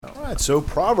right, so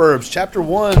Proverbs chapter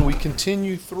 1, we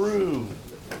continue through.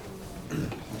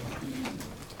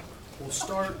 We'll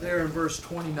start there in verse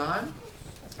 29.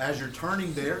 As you're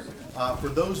turning there, for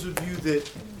those of you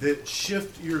that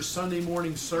shift your Sunday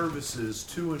morning services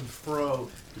to and fro,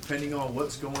 depending on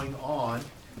what's going on,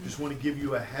 just want to give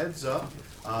you a heads up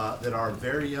that our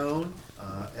very own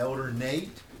Elder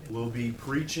Nate will be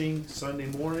preaching Sunday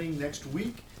morning next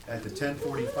week at the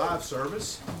 10:45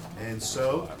 service, and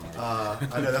so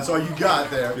I know that's all you got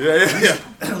there. Yeah.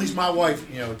 At least my wife,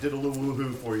 did a little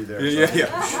woohoo for you there. Yeah.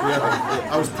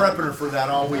 I was prepping her for that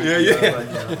all week.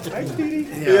 Hi, Speedy.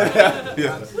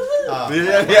 Yeah.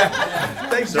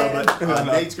 Thanks, so,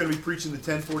 Nate's going to be preaching the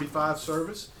 10:45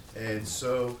 service, and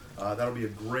so that'll be a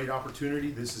great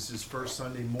opportunity. This is his first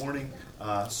Sunday morning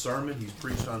sermon. He's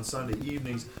preached on Sunday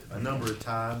evenings a number of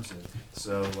times, and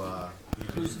so.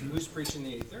 Who's preaching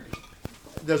the 8:30?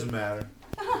 It doesn't matter.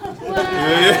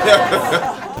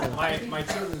 My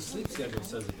children's sleep schedule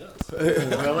says it does.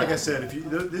 Well, like I said,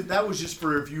 that was just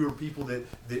for if you were people that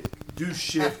do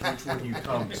shift which one you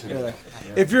come to. Yeah.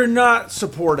 If you're not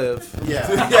supportive, you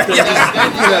don't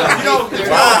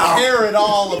care at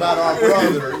all about our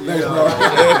brother.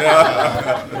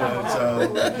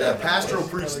 So, Pastor will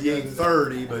preach the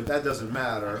 8:30, but that doesn't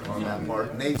matter on that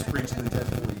part. Nate's preaching the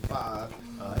 10:45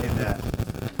 in that.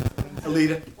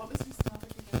 Alita.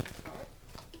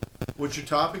 What's your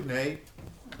topic, Nate?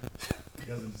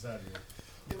 He hasn't decided yet.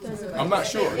 I'm not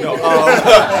sure. No.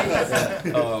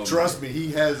 Trust me,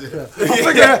 he has it. I'll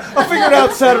figure it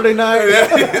out Saturday night.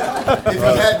 If he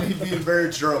hadn't, he'd be in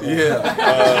very trouble.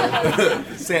 Yeah.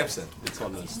 Samson. It's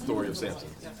on the story of Samson.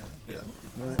 Yeah.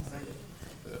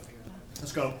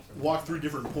 Let's go walk through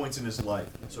different points in his life.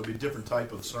 So it'll be a different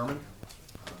type of sermon.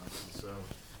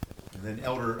 And then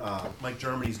Elder Mike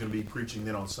Germany is going to be preaching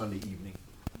then on Sunday evening.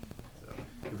 So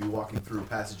he'll be walking through a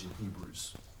passage in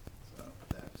Hebrews. So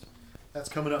that's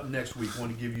coming up next week. I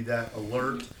want to give you that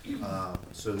alert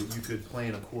so that you could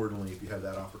plan accordingly if you have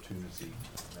that opportunity.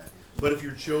 But if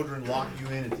your children lock you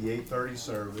in at the 8:30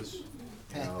 service,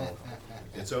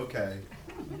 it's okay.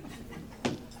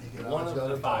 One of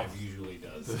the five usually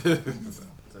does. It's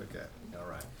okay. All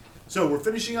right. So we're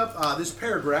finishing up this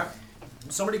paragraph.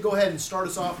 Somebody go ahead and start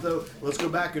us off, though. Let's go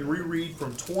back and reread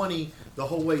from 20 the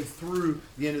whole way through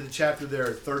the end of the chapter there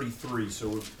at 33.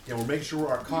 So we're making sure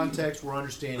our context, we're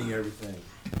understanding everything.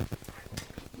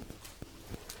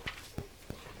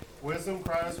 Wisdom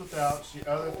cries without, she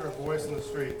uttereth her voice in the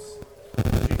streets.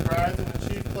 She crieth in the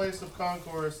chief place of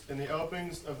concourse, in the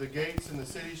openings of the gates in the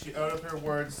city she uttereth her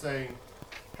words, saying,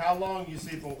 How long, you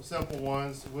simple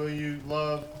ones, will you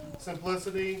love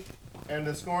simplicity? And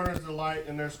the scorners delight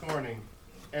in their scorning,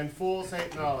 and fools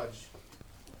hate knowledge.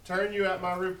 Turn you at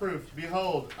my reproof.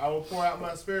 Behold, I will pour out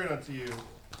my spirit unto you.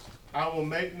 I will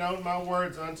make known my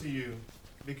words unto you,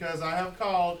 because I have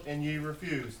called, and ye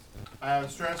refused. I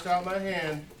have stretched out my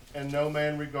hand, and no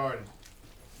man regarded.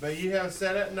 But ye have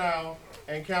set at now,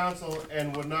 and counsel,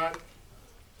 and would not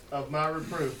of my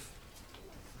reproof.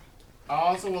 I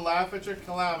also will laugh at your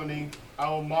calamity. I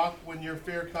will mock when your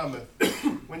fear cometh.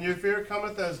 When your fear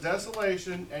cometh as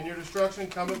desolation, and your destruction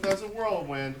cometh as a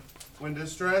whirlwind, when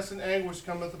distress and anguish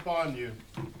cometh upon you,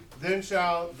 then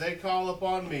shall they call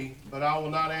upon me, but I will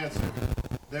not answer.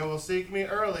 They will seek me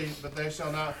early, but they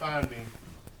shall not find me.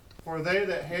 For they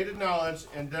that hated knowledge,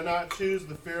 and did not choose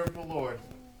the fear of the Lord,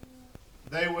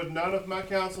 they would none of my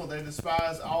counsel, they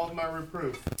despise all of my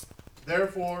reproof.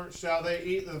 Therefore shall they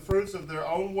eat the fruits of their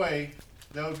own way,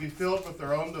 they will be filled with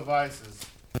their own devices.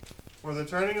 For the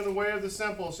turning of the way of the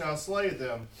simple shall slay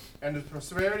them, and the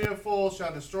prosperity of fools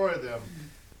shall destroy them.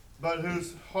 But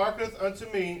whose hearkeneth unto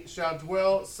me shall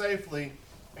dwell safely,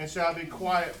 and shall be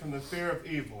quiet from the fear of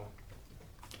evil.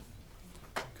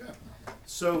 Okay.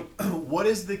 So what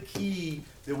is the key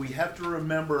that we have to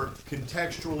remember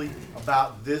contextually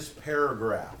about this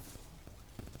paragraph?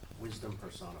 Wisdom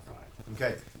personified.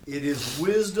 Okay. It is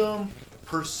wisdom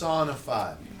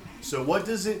personified. So what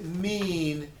does it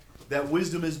mean that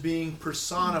wisdom is being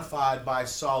personified by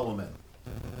Solomon?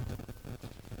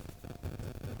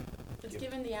 It's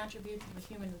given the attributes of a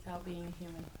human without being a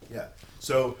human. Yeah.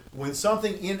 So when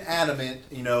something inanimate,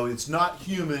 it's not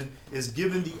human, is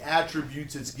given the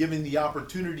attributes, it's given the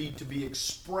opportunity to be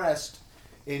expressed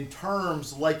in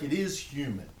terms like it is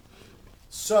human.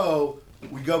 So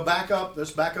we go back up.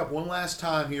 Let's back up one last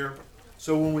time here.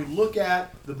 So when we look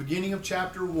at the beginning of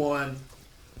chapter 1,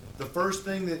 the first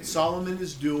thing that Solomon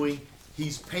is doing,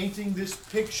 he's painting this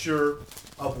picture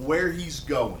of where he's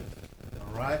going.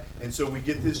 All right? And so we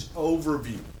get this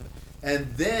overview.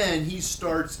 And then he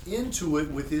starts into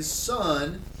it with his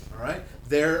son, all right,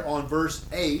 there on verse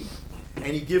 8.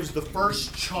 and he gives the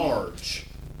first charge.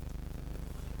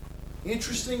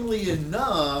 Interestingly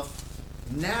enough,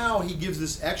 now he gives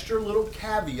this extra little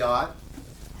caveat,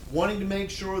 wanting to make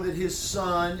sure that his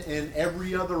son and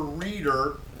every other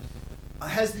reader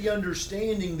has the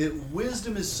understanding that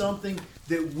wisdom is something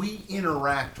that we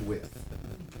interact with.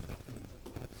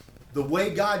 The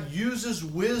way God uses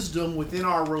wisdom within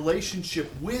our relationship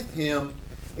with him,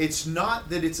 it's not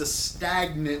that it's a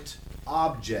stagnant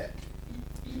object.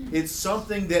 It's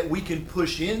something that we can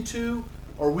push into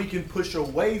or we can push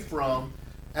away from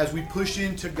as we push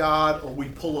into God or we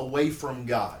pull away from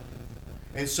God.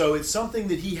 And so it's something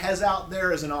that he has out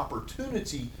there as an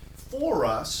opportunity for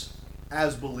us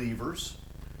as believers,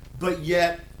 but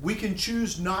yet we can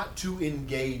choose not to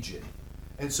engage it.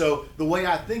 And so the way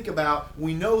I think about,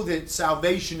 we know that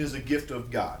salvation is a gift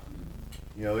of God.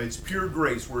 You know, it's pure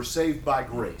grace. We're saved by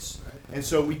grace. And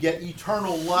so we get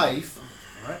eternal life,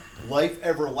 right? Life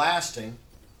everlasting.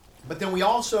 But then we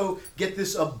also get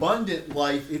this abundant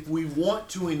life if we want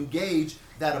to engage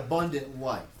that abundant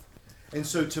life. And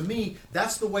so to me,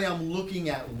 that's the way I'm looking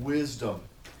at wisdom.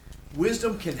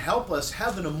 Wisdom can help us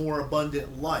having a more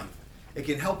abundant life. It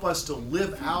can help us to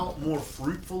live out more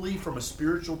fruitfully from a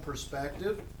spiritual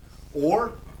perspective.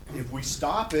 Or if we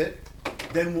stop it,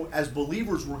 then as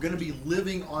believers, we're going to be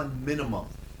living on minimum.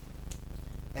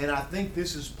 And I think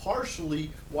this is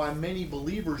partially why many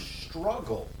believers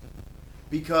struggle.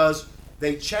 Because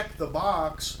they check the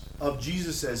box of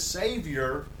Jesus as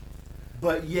Savior,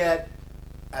 but yet,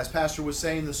 as Pastor was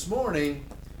saying this morning,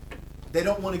 they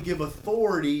don't want to give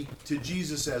authority to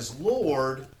Jesus as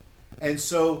Lord. And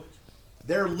so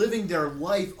they're living their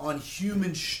life on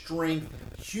human strength,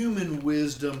 human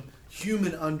wisdom,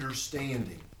 human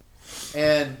understanding.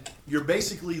 And you're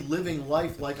basically living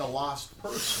life like a lost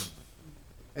person.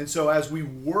 And so as we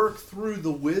work through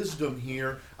the wisdom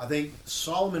here, I think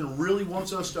Solomon really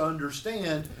wants us to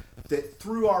understand that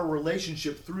through our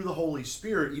relationship, through the Holy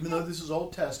Spirit, even though this is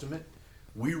Old Testament,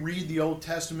 we read the Old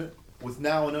Testament with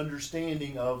now an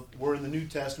understanding of we're in the New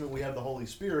Testament, we have the Holy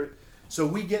Spirit. So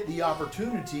we get the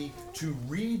opportunity to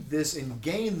read this and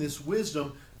gain this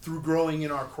wisdom through growing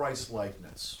in our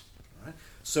Christ-likeness. All right?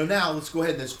 So now let's go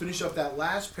ahead and let's finish up that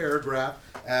last paragraph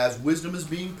as wisdom is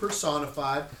being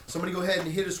personified. Somebody go ahead and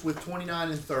hit us with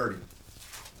 29 and 30.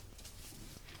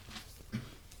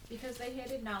 Because they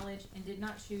hated knowledge and did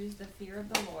not choose the fear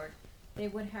of the Lord, they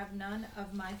would have none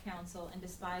of my counsel and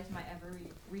despised my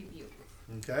every rebuke.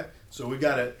 Okay, so we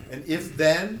got an if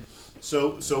then.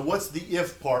 So what's the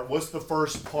if part? What's the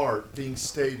first part being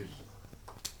stated?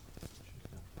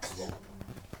 Choose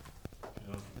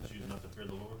not to fear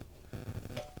the Lord.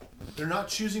 They're not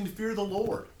choosing to fear the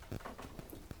Lord.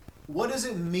 What does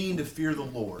it mean to fear the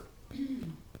Lord?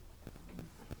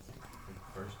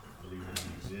 First, believe that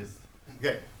he exists.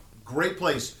 Okay, great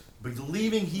place.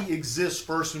 Believing he exists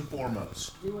first and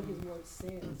foremost. Do what his word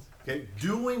says. Okay,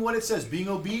 doing what it says, being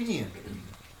obedient.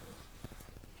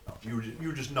 Oh, you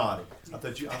were just nodding. I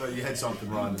thought you had something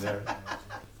wrong there.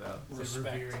 So.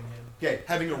 Respect. Okay,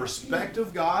 having a respect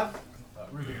of God.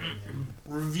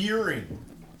 Revering.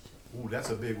 Ooh, that's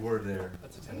a big word there.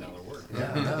 That's a $10 word.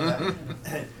 Yeah, I know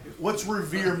that. What's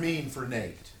revere mean for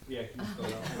Nate? Yeah, can you spell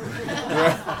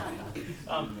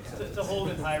that? To hold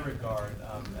in high regard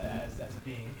as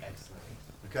being excellent.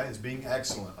 Okay, it's being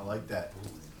excellent. I like that.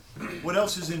 What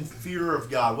else is in fear of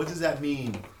God? What does that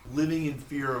mean, living in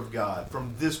fear of God,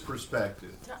 from this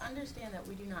perspective? To understand that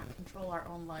we do not control our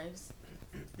own lives,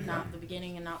 not the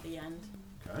beginning and not the end,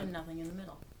 Okay. and nothing in the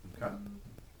middle. Okay.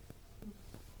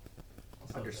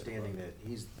 Understanding that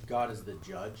God is the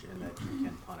judge and that you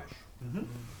can punish. Mm-hmm.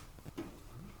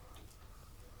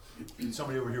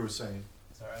 Somebody over here was saying.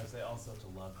 Sorry, I would say also to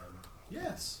love him.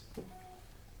 Yes.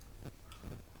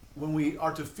 When we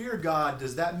are to fear God,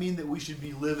 does that mean that we should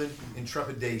be living in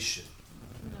trepidation?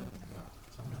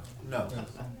 No.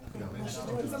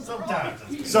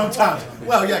 Sometimes.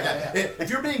 Well, yeah. If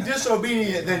you're being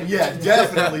disobedient, then yeah,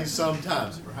 definitely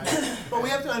sometimes. Right? But we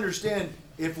have to understand,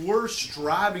 if we're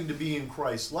striving to be in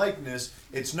Christ's likeness,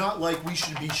 it's not like we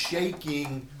should be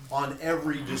shaking on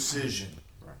every decision.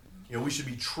 You know, we should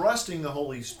be trusting the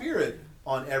Holy Spirit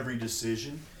on every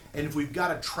decision. And if we've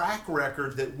got a track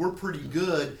record that we're pretty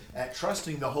good at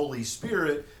trusting the Holy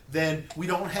Spirit, then we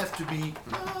don't have to be,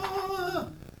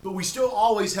 but we still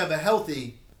always have a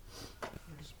healthy,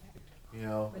 you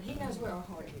know. But he knows where our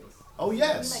heart is. Oh,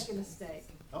 yes. We make a mistake.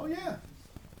 Oh, yeah.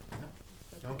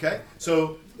 Okay,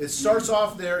 so it starts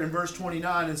off there in verse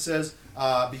 29 and says,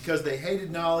 because they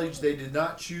hated knowledge, they did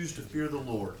not choose to fear the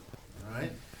Lord. All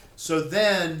right? So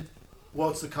then,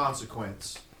 what's the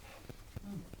consequence?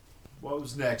 What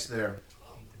was next there?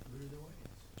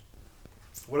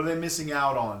 What are they missing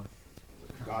out on?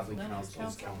 Godly None of his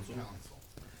counsel. counsel.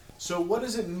 So what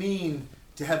does it mean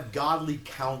to have godly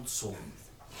counsel?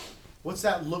 What's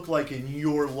that look like in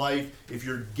your life if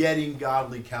you're getting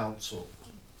godly counsel?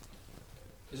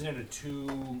 Isn't it a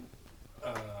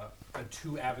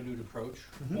two-avenued approach?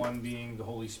 Mhm. One being the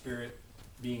Holy Spirit,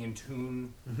 being in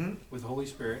tune Mm-hmm. with the Holy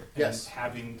Spirit, Yes.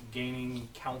 and gaining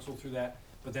counsel through that,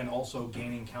 but then also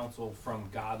gaining counsel from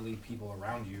godly people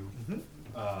around you.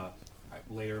 Mm-hmm.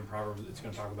 Later in Proverbs, it's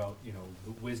going to talk about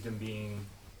the wisdom being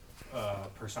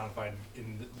personified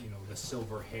in the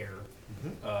silver hair.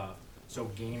 Mm-hmm. So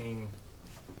gaining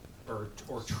or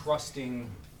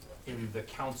trusting in the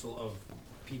counsel of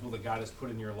people that God has put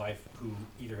in your life who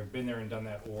either have been there and done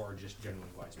that or are just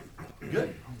generally wise people.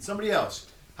 Good. Somebody else.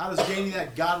 How does gaining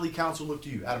that godly counsel look to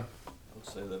you, Adam? I would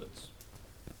say that it's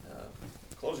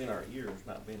closing our ears,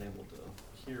 not being able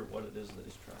to hear what it is that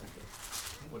he's trying to,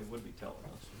 what he would be telling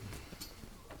us.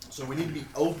 So we need to be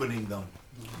opening them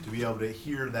to be able to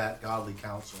hear that godly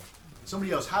counsel.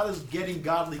 Somebody else. How does getting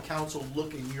godly counsel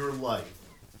look in your life?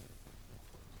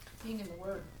 Being in the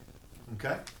Word.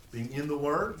 Okay. Being in the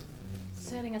Word.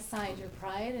 Setting aside your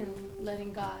pride and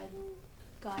letting God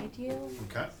guide you,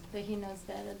 Okay. that He knows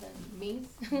better than me.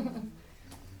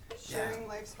 Sharing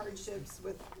life's hardships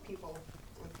with people,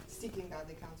 with seeking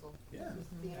godly counsel. Yeah.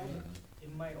 Being open.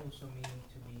 It might also mean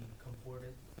to be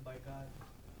comforted by God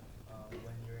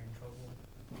when you're in trouble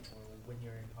or when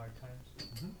you're in hard times.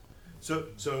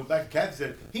 So back to Kathy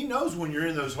said, he knows when you're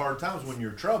in those hard times, when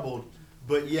you're troubled,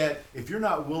 but yet if you're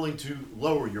not willing to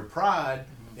lower your pride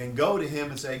and go to him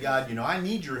and say, God, I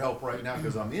need your help right now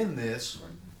because I'm in this,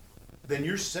 then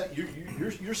you're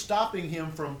stopping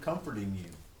him from comforting you.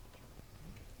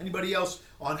 Anybody else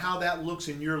on how that looks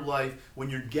in your life when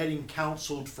you're getting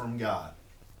counseled from God?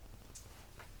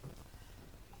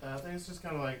 I think it's just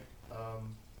kind of like,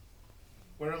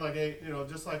 whenever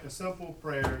just like a simple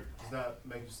prayer does not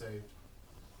make you saved.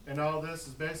 And all this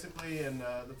is basically, and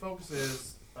the focus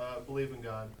is believe in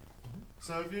God.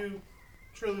 So if you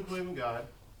truly believe in God,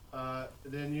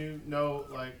 then you know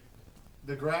like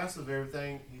the grasp of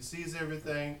everything. He sees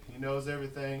everything. He knows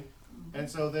everything. And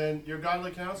so then your godly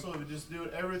counsel would just do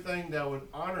everything that would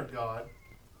honor God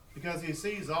because he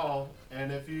sees all.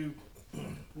 And if you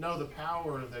know the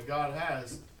power that God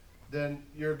has, then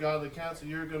your godly counsel,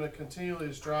 you're going to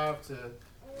continually strive to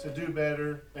do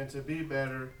better and to be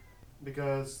better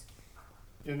because,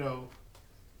 and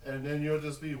then you'll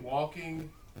just be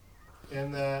walking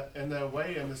in that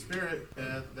way in the Spirit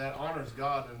that honors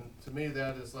God. And to me,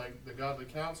 that is like the godly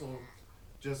counsel,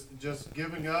 just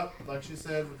giving up, like she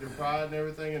said, with your pride and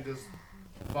everything, and just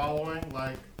following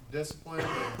like discipline,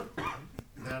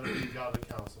 and that would be godly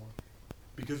counsel.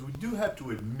 Because we do have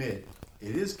to admit,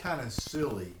 it is kind of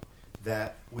silly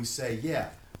that we say, yeah,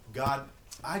 God,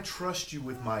 I trust you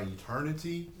with my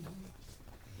eternity,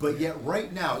 but yet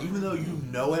right now, even though you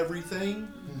know everything,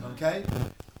 okay,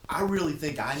 I really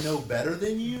think I know better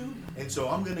than you, and so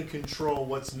I'm going to control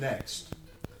what's next.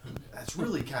 That's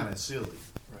really kind of silly.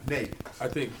 Nate? I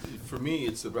think for me,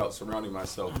 it's about surrounding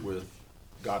myself with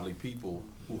godly people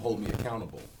who hold me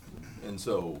accountable. And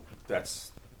so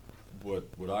that's what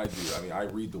I do. I mean, I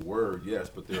read the Word, yes,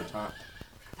 but there are times,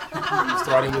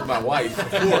 starting with my wife, of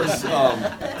course.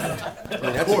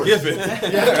 That's a given.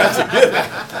 Yeah, that's a given.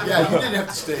 Yeah, you didn't have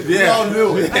to stay. We all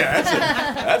knew it. Yeah,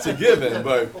 that's a given.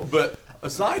 But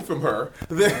aside from her,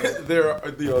 there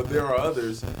are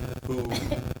others who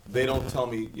they don't tell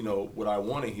me what I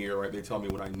want to hear, right? They tell me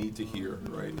what I need to hear,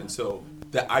 right? And so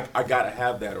that I gotta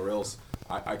have that, or else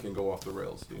I can go off the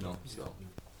rails, So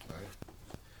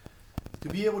To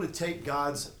be able to take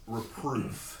God's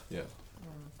reproof, yeah.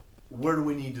 Where do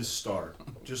we need to start?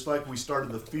 Just like we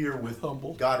started the fear with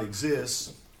Humble. God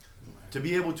exists, to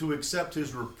be able to accept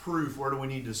his reproof, where do we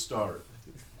need to start?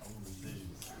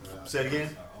 Say it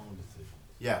again?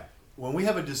 Yeah. When we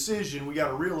have a decision, we got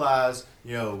to realize,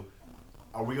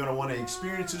 are we going to want to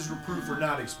experience his reproof or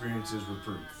not experience his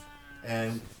reproof?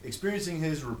 And experiencing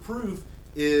his reproof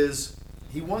is,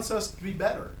 he wants us to be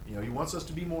better. He wants us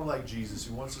to be more like Jesus.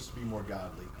 He wants us to be more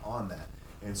godly on that.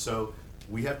 And so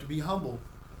we have to be humble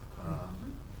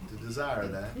to desire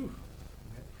that.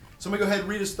 Somebody go ahead and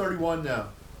read us 31 now.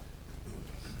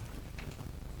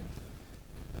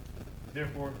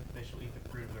 Therefore, they shall eat the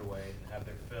fruit of their way and have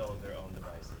their fill of their own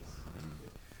devices.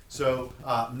 So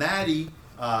Maddie,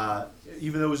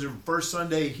 even though it was her first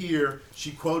Sunday here,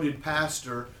 she quoted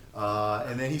Pastor,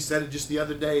 and then he said it just the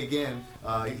other day again.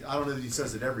 I don't know that he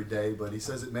says it every day, but he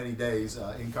says it many days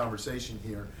in conversation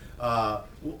here.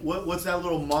 What's that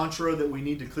little mantra that we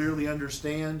need to clearly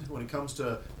understand when it comes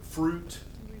to fruit?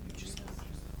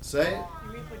 Say it.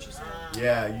 You reap what you sow.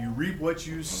 Yeah, you reap what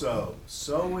you sow.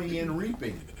 Sowing and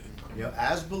reaping. You know,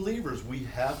 as believers, we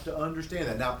have to understand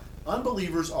that. Now,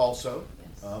 unbelievers also,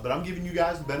 but I'm giving you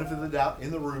guys the benefit of the doubt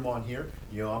in the room on here.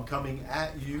 You know, I'm coming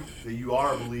at you that you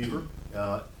are a believer,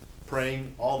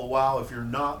 praying all the while. If you're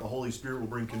not, the Holy Spirit will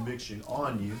bring conviction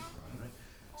on you. Right?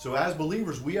 So as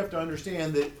believers, we have to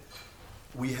understand that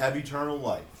we have eternal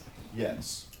life.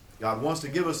 Yes. God wants to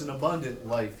give us an abundant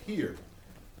life here.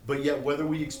 But yet whether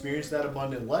we experience that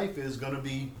abundant life is going to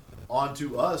be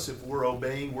onto us if we're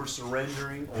obeying, we're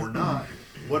surrendering or not.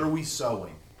 What are we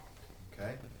sowing?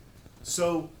 Okay?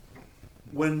 So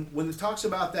when it talks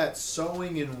about that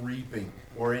sowing and reaping,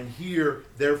 or in here,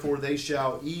 therefore they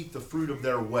shall eat the fruit of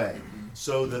their way.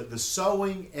 So the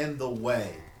sowing and the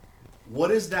way,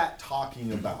 what is that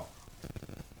talking about?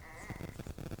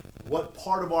 What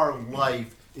part of our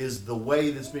life is the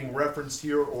way that's being referenced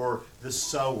here, or the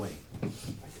sowing?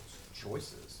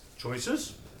 Choices.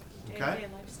 Choices? Okay. Day-to-day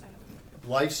lifestyle.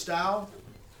 Lifestyle?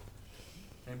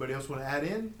 Anybody else want to add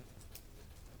in?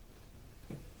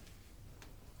 The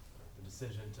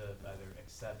decision to either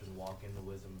accept and walk in the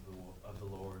wisdom of the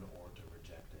Lord or to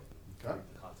reject it. Okay.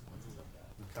 The consequences of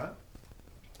that. Okay.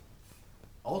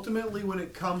 Ultimately, when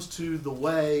it comes to the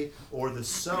way or the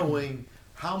sowing,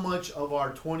 how much of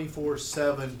our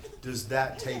 24/7 does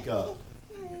that take up?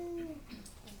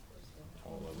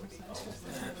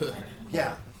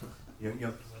 Yeah. You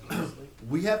know,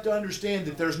 we have to understand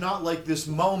that there's not like this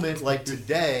moment like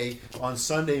today on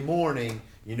Sunday morning.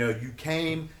 You know, you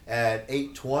came at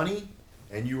 8:20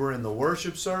 and you were in the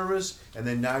worship service, and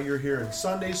then now you're here in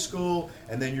Sunday school,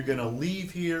 and then you're going to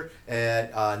leave here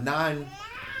at 9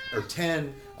 or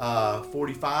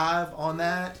 10:45 on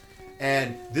that.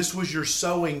 And this was your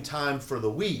sowing time for the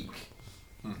week.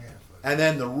 And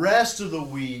then the rest of the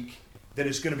week, then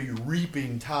it's going to be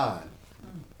reaping time.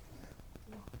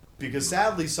 Because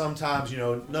sadly, sometimes, you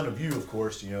know, none of you, of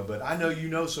course, you know, but I know you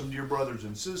know some dear brothers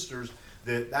and sisters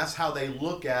that's how they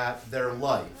look at their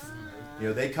life. You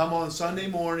know, they come on Sunday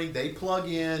morning, they plug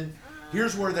in,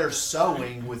 here's where they're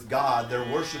sowing with God,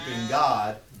 they're worshiping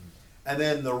God, and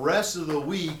then the rest of the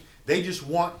week, they just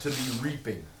want to be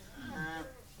reaping.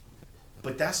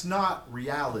 But that's not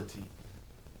reality.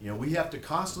 You know, we have to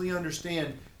constantly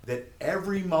understand that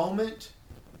every moment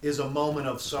is a moment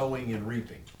of sowing and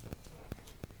reaping.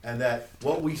 And that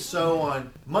what we sow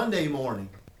on Monday morning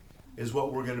is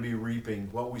what we're going to be reaping.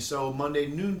 What we sow Monday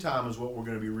noontime is what we're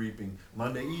going to be reaping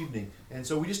Monday evening. And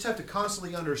so we just have to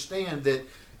constantly understand that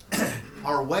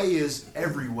our way is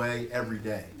every way, every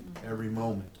day, every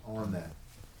moment on that.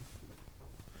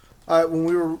 When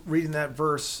we were reading that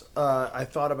verse, I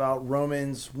thought about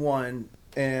Romans 1,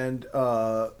 and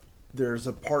there's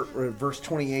a part, verse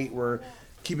 28, where,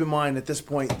 keep in mind, at this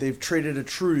point, they've traded a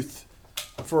truth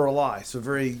for a lie. So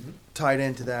very tied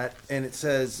into that. And it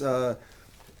says,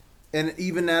 and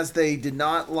even as they did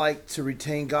not like to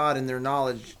retain God in their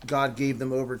knowledge, God gave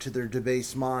them over to their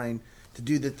debased mind to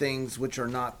do the things which are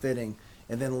not fitting.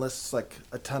 And then lists like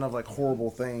a ton of like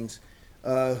horrible things.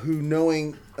 Who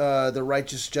knowing the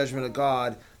righteous judgment of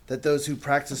God, that those who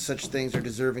practice such things are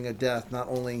deserving of death, not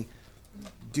only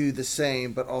do the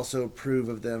same, but also approve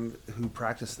of them who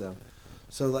practice them.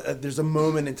 So there's a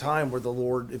moment in time where the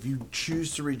Lord, if you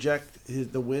choose to reject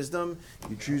the wisdom,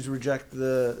 you choose to reject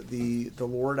the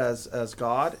Lord as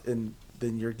God, and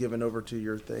then you're given over to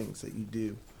your things that you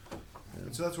do.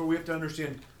 And so that's where we have to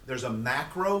understand there's a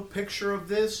macro picture of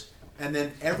this, and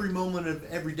then every moment of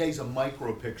every day is a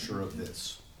micro picture of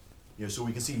this. You know, so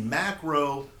we can see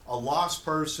macro, a lost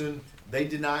person, they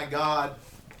deny God.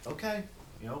 Okay,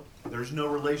 you know, there's no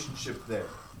relationship there.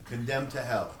 Condemned to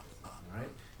hell. Right?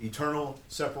 Eternal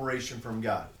separation from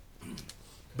God.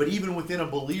 But even within a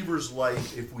believer's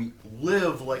life, if we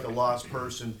live like a lost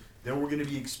person, then we're going to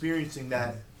be experiencing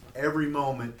that every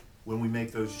moment when we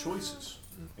make those choices.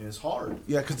 And it's hard.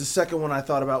 Yeah, because the second one I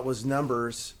thought about was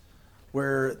Numbers,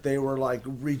 where they were like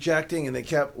rejecting and they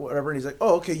kept whatever, and he's like,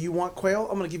 oh, okay, you want quail?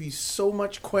 I'm going to give you so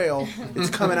much quail, it's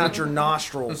coming out your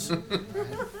nostrils.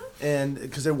 And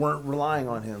because they weren't relying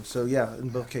on him. So yeah, in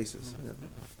both cases. Yeah.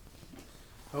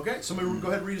 Okay, somebody go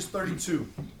ahead and read us 32.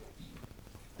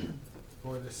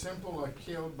 For the simple are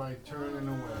killed by turning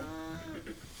away,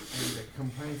 and the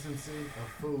complacency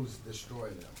of fools destroy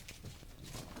them.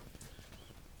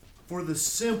 For the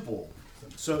simple.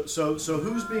 So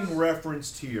who's being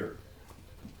referenced here?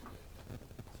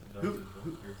 Who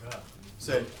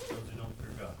said?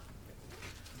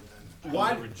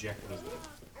 Why reject wisdom?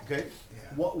 Okay.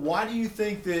 Why do you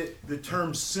think that the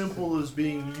term simple is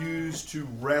being used to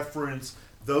reference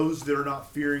those that are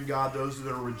not fearing God, those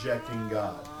that are rejecting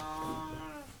God?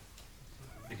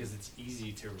 because it's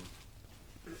easy to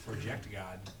reject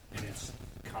God, and it's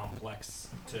complex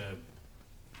to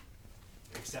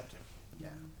accept him. Yeah.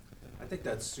 I think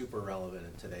that's super relevant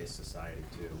in today's society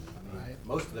too. I mean, Right.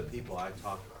 most of the people I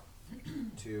talk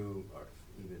to, or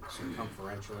even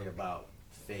circumferentially about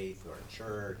faith or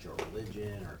church or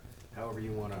religion or however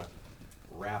you want to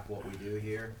wrap what we do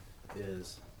here,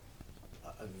 is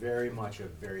a very much a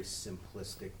very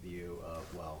simplistic view of,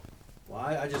 well,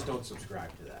 I just don't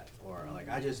subscribe to that, or like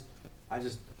I just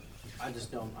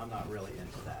don't, I'm not really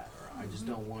into that, or I just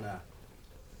don't want to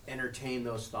entertain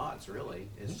those thoughts. Really,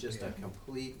 it's just a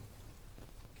complete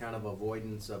kind of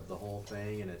avoidance of the whole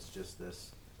thing, and it's just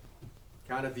this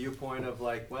kind of viewpoint of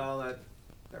like, well, that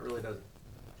really doesn't,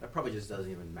 that probably just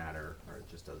doesn't even matter, or it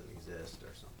just doesn't exist,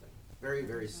 or something. Very,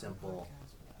 very simple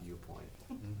viewpoint.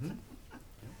 Mm-hmm.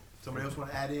 Somebody else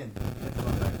want to add in?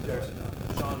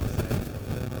 Sean was saying,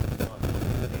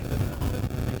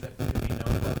 things that could be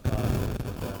known about God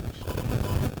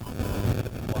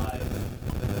why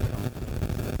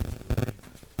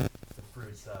the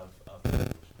fruits of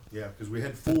Yeah, because we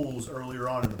had fools earlier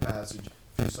on in the passage a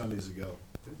few Sundays ago.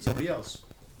 Somebody else?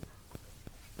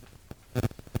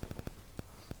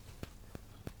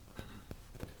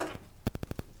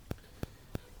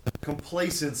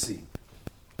 Complacency.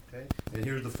 Okay, and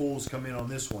here the fools come in on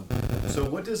this one. So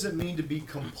what does it mean to be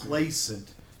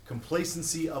complacent?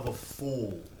 Complacency of a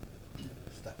fool.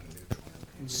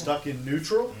 Stuck in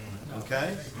neutral?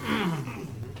 Okay.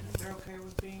 They're okay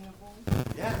with being a fool?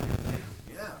 Yeah.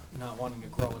 Yeah. Not wanting to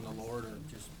grow in the Lord, or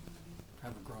just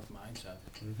have a growth mindset.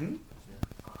 Mm-hmm.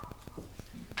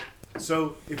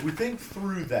 So if we think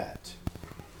through that,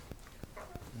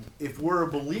 if we're a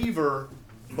believer,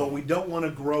 but we don't want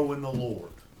to grow in the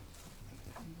Lord,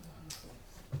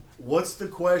 what's the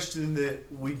question that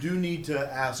we do need to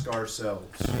ask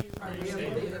ourselves? Are we a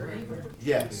believer?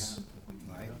 Yes.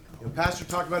 You know, Pastor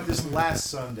talked about this last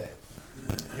Sunday.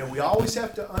 You know, we always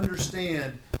have to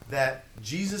understand that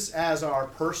Jesus as our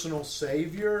personal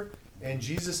Savior and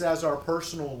Jesus as our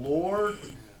personal Lord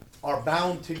are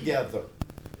bound together.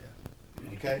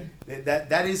 Okay?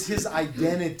 That is his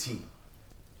identity.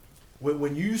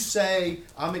 When you say,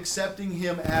 I'm accepting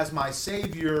him as my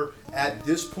Savior at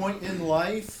this point in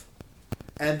life,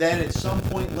 and then at some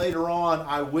point later on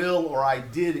I will or I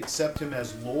did accept him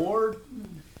as Lord,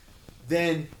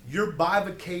 then you're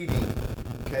bifurcating,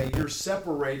 okay? You're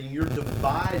separating, you're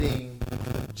dividing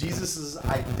Jesus'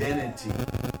 identity.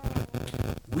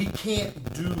 We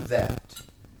can't do that.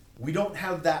 We don't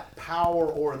have that power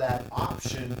or that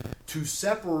option to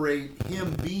separate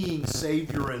him being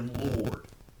Savior and Lord.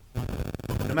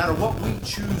 No matter what we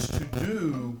choose to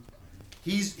do,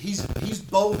 he's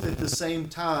both at the same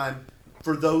time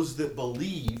for those that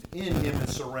believe in him and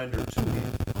surrender to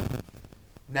him.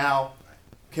 Now,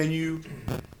 can you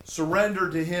surrender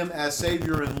to him as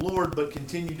Savior and Lord but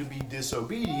continue to be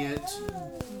disobedient?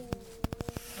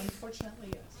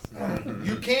 Unfortunately, yes.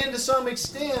 You can to some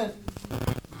extent,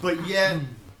 but yet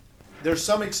there's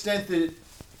some extent that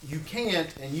you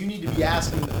can't, and you need to be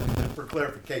asking for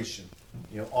clarification,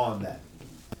 on that.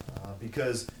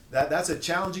 Because that's a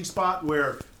challenging spot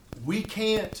where we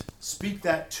can't speak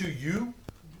that to you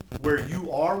where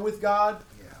you are with God,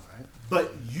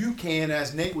 but you can,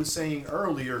 as Nate was saying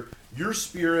earlier, your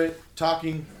spirit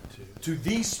talking to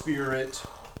the Spirit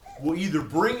will either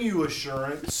bring you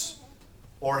assurance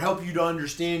or help you to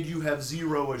understand you have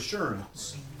zero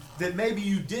assurance. That maybe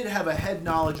you did have a head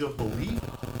knowledge of belief.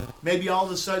 Maybe all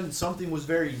of a sudden something was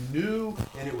very new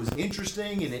and it was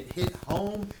interesting and it hit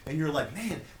home and you're like,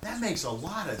 man, that makes a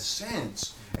lot of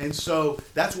sense. And so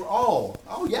that's where, oh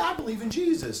yeah, I believe in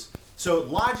Jesus. So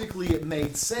logically it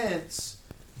made sense,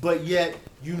 but yet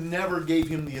you never gave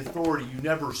him the authority. You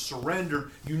never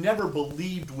surrendered. You never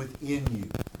believed within you.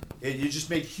 It just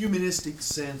made humanistic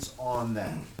sense on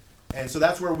that. And so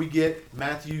that's where we get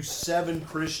Matthew 7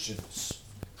 Christians.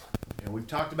 We've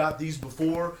talked about these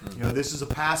before. This is a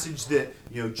passage that,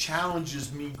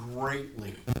 challenges me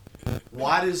greatly.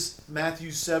 Why does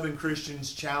Matthew 7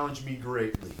 Christians challenge me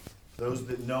greatly? Those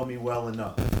that know me well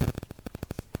enough.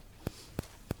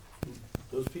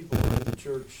 Those people were in the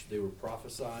church, they were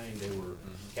prophesying, they were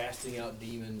casting out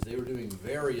demons, they were doing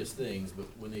various things, but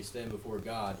when they stand before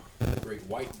God, the great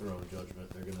white throne judgment,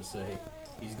 they're going to say,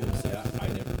 he's going to say, I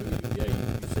never knew you. Yeah,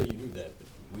 you say you knew that, but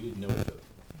we didn't know each other.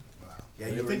 Yeah,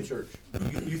 they were in church.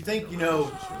 You think,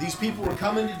 these people were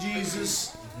coming to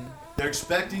Jesus, they're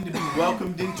expecting to be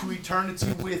welcomed into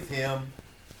eternity with him,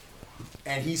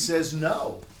 and he says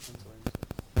no.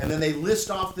 And then they list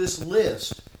off this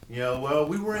list. You know, well,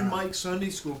 we were in Mike's Sunday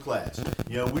school class.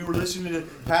 You know, we were listening to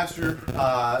Pastor,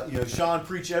 Sean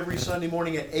preach every Sunday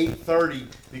morning at 8:30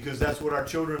 because that's what our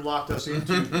children locked us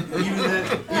into. Even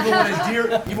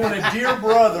when a dear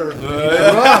brother.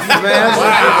 Rough, man.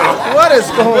 Wow. What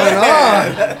is going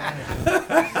on?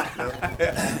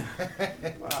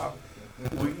 Wow.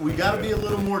 We got to be a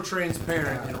little more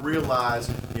transparent and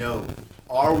realize, you know,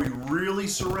 are we really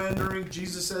surrendering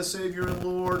Jesus as Savior and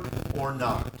Lord or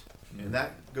not? And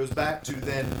that goes back to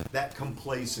then that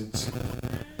complacency.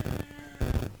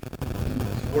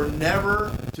 We're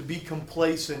never to be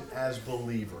complacent as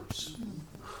believers.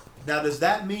 Now, does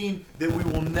that mean that we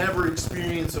will never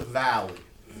experience a valley?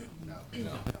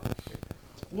 No.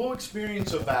 We'll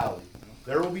experience a valley.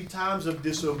 There will be times of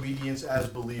disobedience as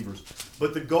believers.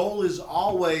 But the goal is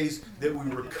always that we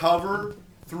recover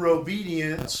through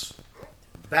obedience,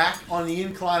 back on the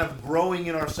incline of growing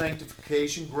in our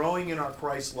sanctification, growing in our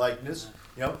Christ-likeness,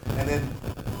 you know, and then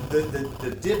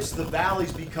the dips, the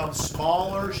valleys become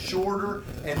smaller, shorter,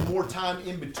 and more time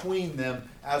in between them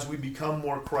as we become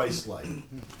more Christ-like.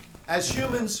 As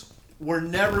humans, we're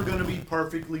never going to be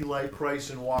perfectly like Christ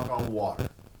and walk on water.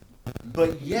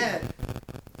 But yet,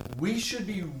 we should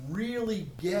be really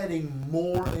getting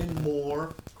more and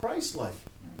more Christ-like.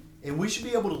 And we should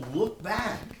be able to look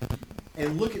back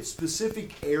and look at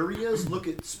specific areas, look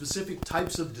at specific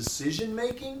types of decision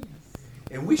making,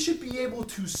 and we should be able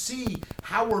to see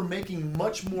how we're making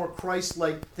much more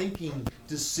Christ-like thinking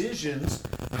decisions,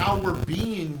 how we're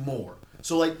being more.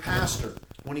 So like Pastor,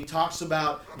 when he talks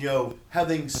about, you know,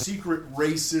 having secret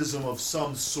racism of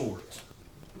some sort,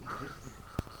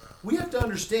 we have to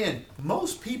understand,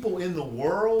 most people in the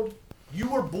world, you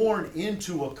were born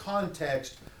into a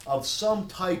context of some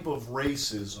type of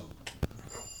racism.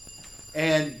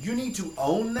 And you need to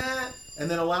own that and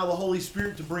then allow the Holy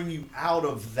Spirit to bring you out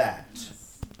of that.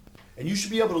 And you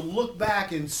should be able to look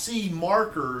back and see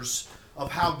markers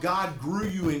of how God grew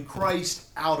you in Christ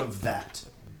out of that.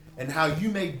 And how you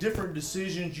made different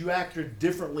decisions, you acted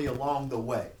differently along the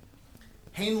way.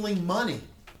 Handling money.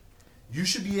 You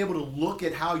should be able to look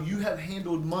at how you have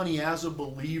handled money as a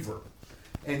believer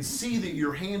and see that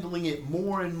you're handling it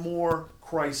more and more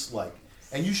Christ-like.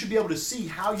 And you should be able to see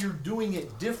how you're doing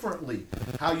it differently.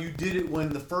 How you did it when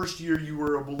the first year you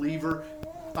were a believer,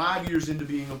 5 years into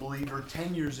being a believer,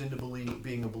 10 years into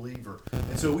being a believer.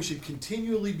 And so we should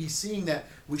continually be seeing that.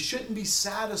 We shouldn't be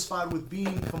satisfied with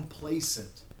being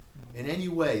complacent in any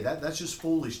way. That's just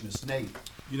foolishness, Nate.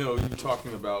 You know, you're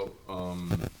talking about,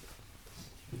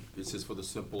 it says, for the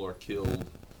simple are killed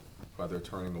by their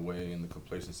turning away, and the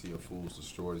complacency of fools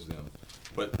destroys them.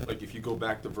 But like if you go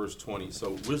back to verse 20,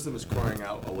 so wisdom is crying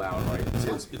out aloud, right?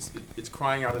 So it's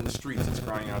crying out in the streets, it's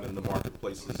crying out in the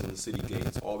marketplaces, in the city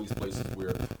gates, all these places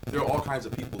where there are all kinds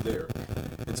of people there.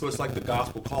 And so it's like the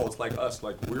gospel call. It's like us,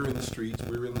 like we're in the streets,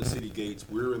 we're in the city gates,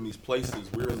 we're in these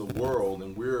places, we're in the world,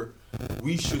 and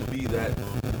we should be that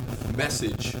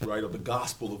message, right, of the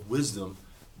gospel of wisdom.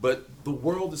 But the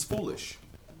world is foolish,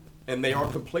 and they are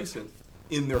complacent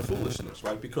in their foolishness,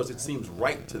 right? Because it seems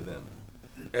right to them,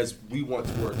 as we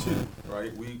once were too,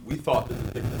 right? We thought that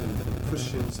when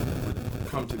Christians would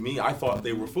come to me, I thought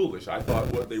they were foolish. I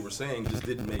thought what they were saying just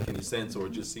didn't make any sense, or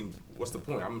it just seemed, what's the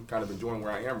point? I'm kind of enjoying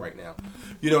where I am right now.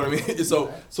 You know what I mean?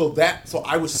 So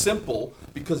I was simple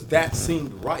because that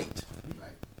seemed right.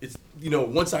 It's, you know,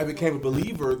 once I became a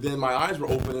believer, then my eyes were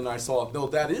open and I saw, no,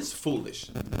 that is foolish.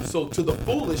 So to the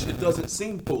foolish, it doesn't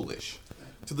seem foolish.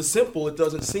 To the simple, it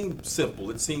doesn't seem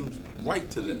simple. It seems right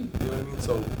to them. You know what I mean?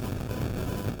 So,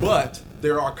 but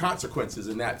there are consequences,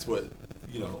 and that's what,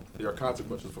 you know, there are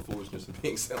consequences for foolishness and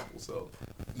being simple. So,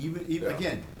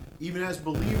 even as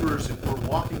believers, if we're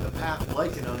walking the path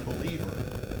like an unbeliever,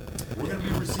 we're going to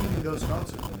be receiving those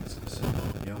consequences.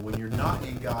 You know, when you're not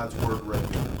in God's word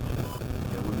regularly,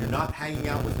 you know, when you're not hanging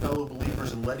out with fellow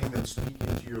believers and letting them speak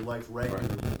into your life regularly,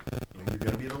 you know, you're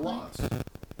going to be at a loss.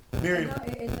 Miriam. No,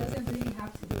 it doesn't really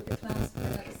have to do with the class, but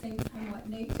at the same time, what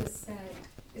Nate just said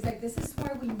is like this is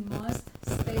why we must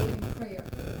stay in prayer,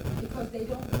 because they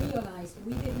don't realize,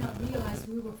 we did not realize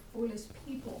we were foolish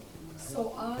people.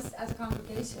 So us as a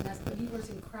congregation, as believers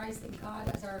in Christ and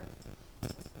God as our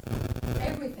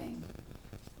everything,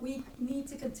 we need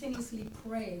to continuously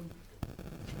pray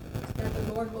that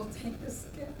the Lord will take the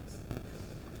steps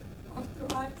of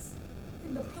the eyes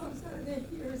and the palms out of their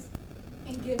ears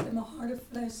and give them a heart of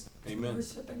flesh to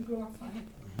worship and glorify Him.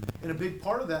 And a big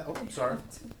part of that,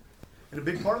 and a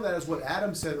big part of that is what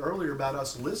Adam said earlier about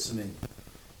us listening.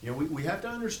 You know, we have to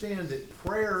understand that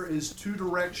prayer is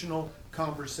two-directional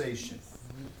conversation.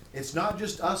 It's not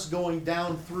just us going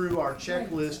down through our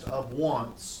checklist of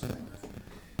wants.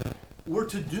 We're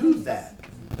to do that.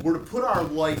 We're to put our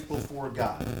life before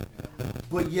God.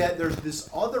 But yet there's this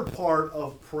other part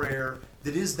of prayer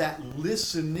that is that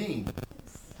listening.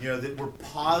 That we're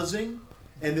pausing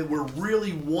and that we're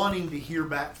really wanting to hear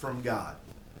back from God.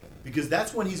 Because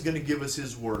that's when He's going to give us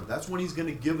His word. That's when He's going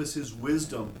to give us His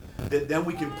wisdom, that then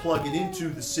we can plug it into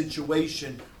the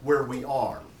situation where we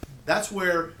are. That's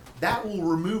where that will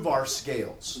remove our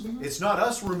scales. It's not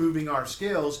us removing our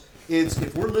scales. It's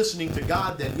if we're listening to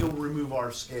God, then He'll remove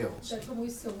our scales. That's when we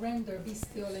surrender, be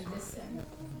still and listen.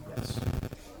 Yes.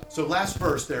 So last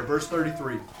verse there, verse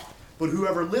 33. But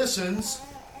whoever listens,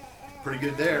 pretty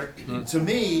good there, to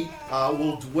me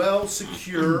will dwell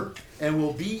secure and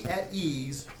will be at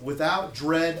ease without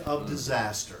dread of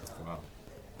disaster. Wow.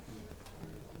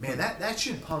 Man, that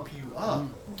should pump you up.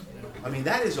 I mean,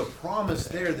 that is a promise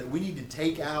there that we need to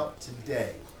take out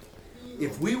today.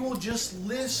 If we will just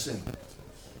listen,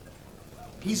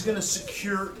 He's going to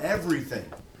secure everything.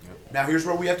 Now, here's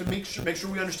where we have to make sure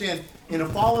we understand. In a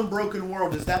fallen, broken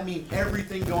world, does that mean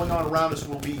everything going on around us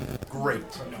will be great?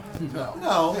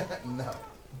 No.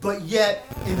 But yet,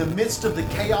 in the midst of the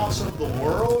chaos of the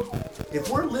world, if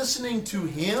we're listening to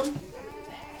Him,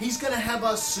 He's going to have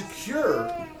us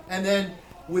secure and then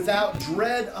without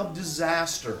dread of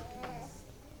disaster.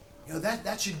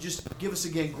 That should just give us,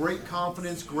 again, great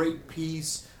confidence, great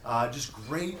peace, just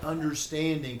great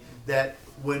understanding that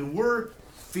when we're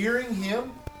fearing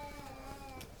Him,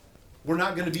 we're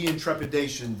not going to be in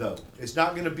trepidation, though. It's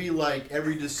not going to be like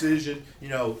every decision,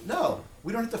 no,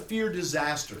 we don't have to fear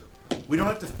disaster. We don't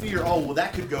have to fear,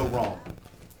 that could go wrong.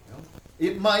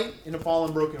 It might in a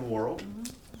fallen, broken world,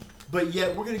 but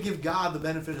yet we're going to give God the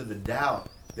benefit of the doubt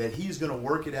that He's going to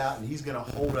work it out and He's going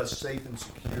to hold us safe and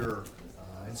secure.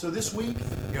 And so this week,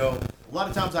 a lot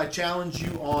of times I challenge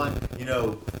you on,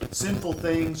 sinful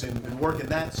things and working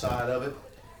that side of it.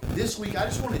 This week, I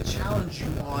just want to challenge you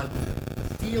on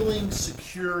feeling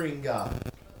secure in God.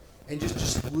 And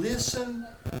just listen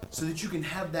so that you can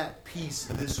have that peace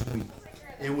this week.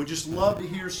 And we'd just love to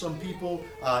hear some people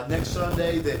next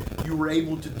Sunday that you were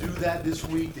able to do that this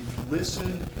week, that you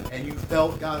listened and you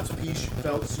felt God's peace, you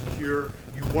felt secure,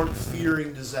 you weren't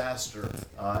fearing disaster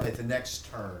at the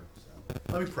next turn. So,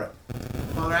 let me pray.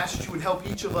 Father, I ask that you would help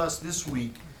each of us this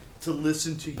week to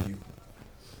listen to you.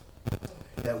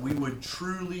 That we would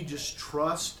truly just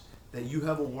trust that you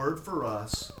have a word for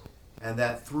us and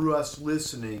that through us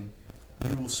listening,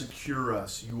 you will secure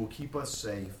us, you will keep us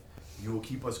safe, you will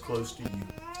keep us close to you.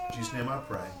 In Jesus' name I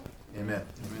pray. Amen.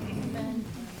 Amen.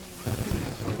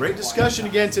 Great discussion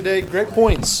again today. Great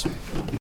points.